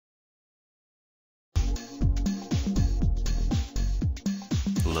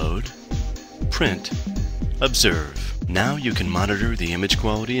print, observe. Now you can monitor the image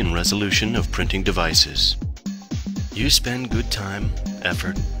quality and resolution of printing devices. You spend good time,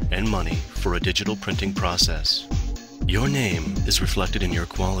 effort, and money for a digital printing process. Your name is reflected in your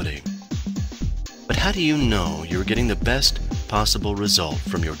quality. But how do you know you're getting the best possible result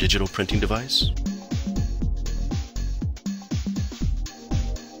from your digital printing device?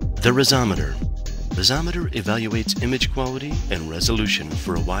 The Resometer. Resometer evaluates image quality and resolution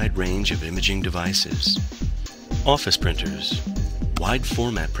for a wide range of imaging devices. Office printers, wide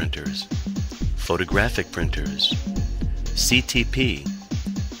format printers, photographic printers, CTP,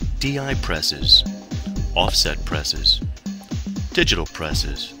 DI presses, offset presses, digital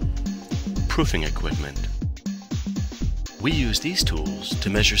presses, proofing equipment. We use these tools to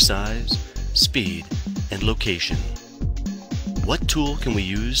measure size, speed, and location. What tool can we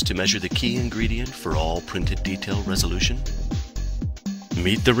use to measure the key ingredient for all printed detail resolution?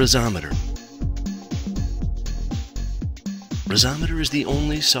 Meet the Resometer. Resometer is the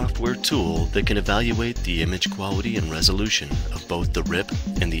only software tool that can evaluate the image quality and resolution of both the RIP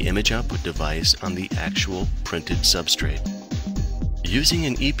and the image output device on the actual printed substrate. Using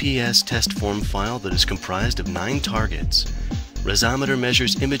an EPS test form file that is comprised of 9 targets, Resometer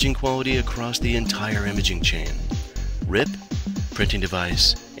measures imaging quality across the entire imaging chain: RIP, printing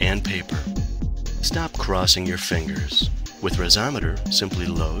device, and paper. Stop crossing your fingers. With Resometer, simply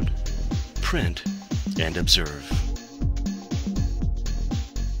load, print, and observe.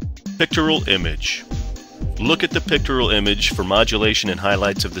 Pictorial image. Look at the pictorial image for modulation and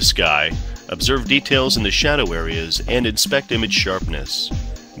highlights of the sky, observe details in the shadow areas, and inspect image sharpness.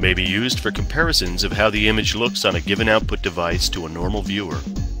 May be used for comparisons of how the image looks on a given output device to a normal viewer.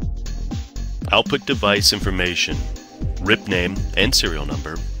 Output device information: RIP name and serial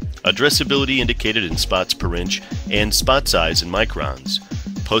number, addressability indicated in spots per inch, and spot size in microns,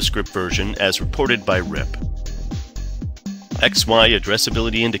 PostScript version as reported by RIP. XY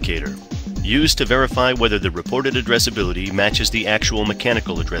addressability indicator, used to verify whether the reported addressability matches the actual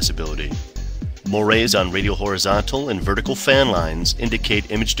mechanical addressability. Mores on radial horizontal and vertical fan lines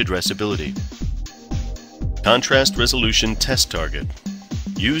indicate imaged addressability. Contrast resolution test target,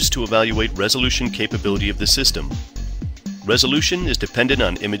 used to evaluate resolution capability of the system. Resolution is dependent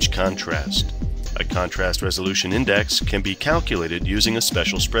on image contrast. A contrast resolution index can be calculated using a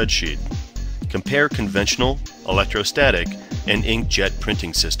special spreadsheet. Compare conventional, electrostatic, and inkjet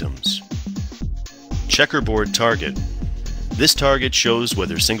printing systems. Checkerboard target. This target shows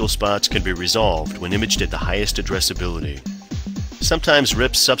whether single spots can be resolved when imaged at the highest addressability. Sometimes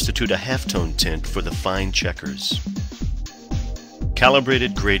RIPs substitute a halftone tint for the fine checkers.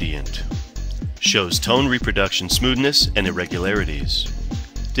 Calibrated gradient. Shows tone reproduction smoothness and irregularities.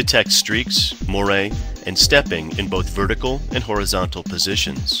 Detects streaks, moire, and stepping in both vertical and horizontal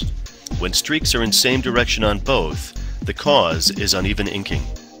positions. When streaks are in same direction on both, the cause is uneven inking.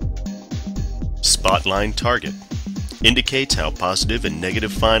 Spotline target. Indicates how positive and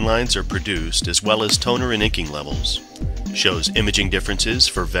negative fine lines are produced as well as toner and inking levels. Shows imaging differences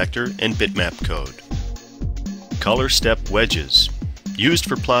for vector and bitmap code. Color step wedges. Used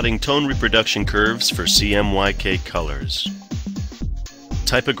for plotting tone reproduction curves for CMYK colors.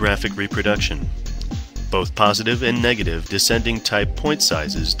 Typographic reproduction. Both positive and negative descending type point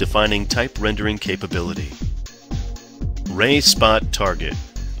sizes defining type rendering capability. Ray spot target.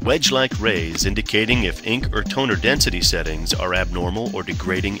 Wedge-like rays indicating if ink or toner density settings are abnormal or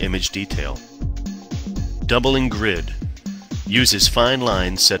degrading image detail. Doubling grid. Uses fine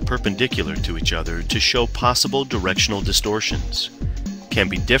lines set perpendicular to each other to show possible directional distortions. Can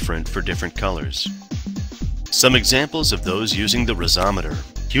be different for different colors. Some examples of those using the Resometer: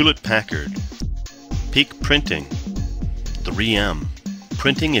 Hewlett-Packard, Peak Printing, 3M,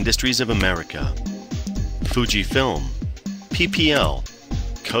 Printing Industries of America, Fujifilm, PPL,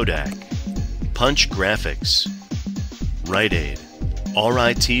 Kodak, Punch Graphics, Rite Aid,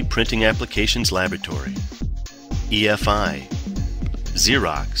 RIT Printing Applications Laboratory, EFI,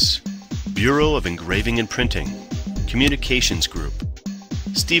 Xerox, Bureau of Engraving and Printing, Communications Group,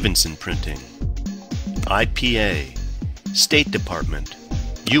 Stevenson Printing, IPA, State Department,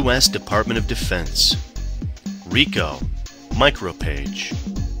 U.S. Department of Defense, RICO, Micropage.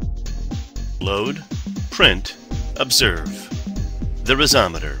 Load, print, observe. The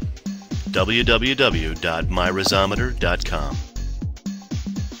Resometer. www.myresometer.com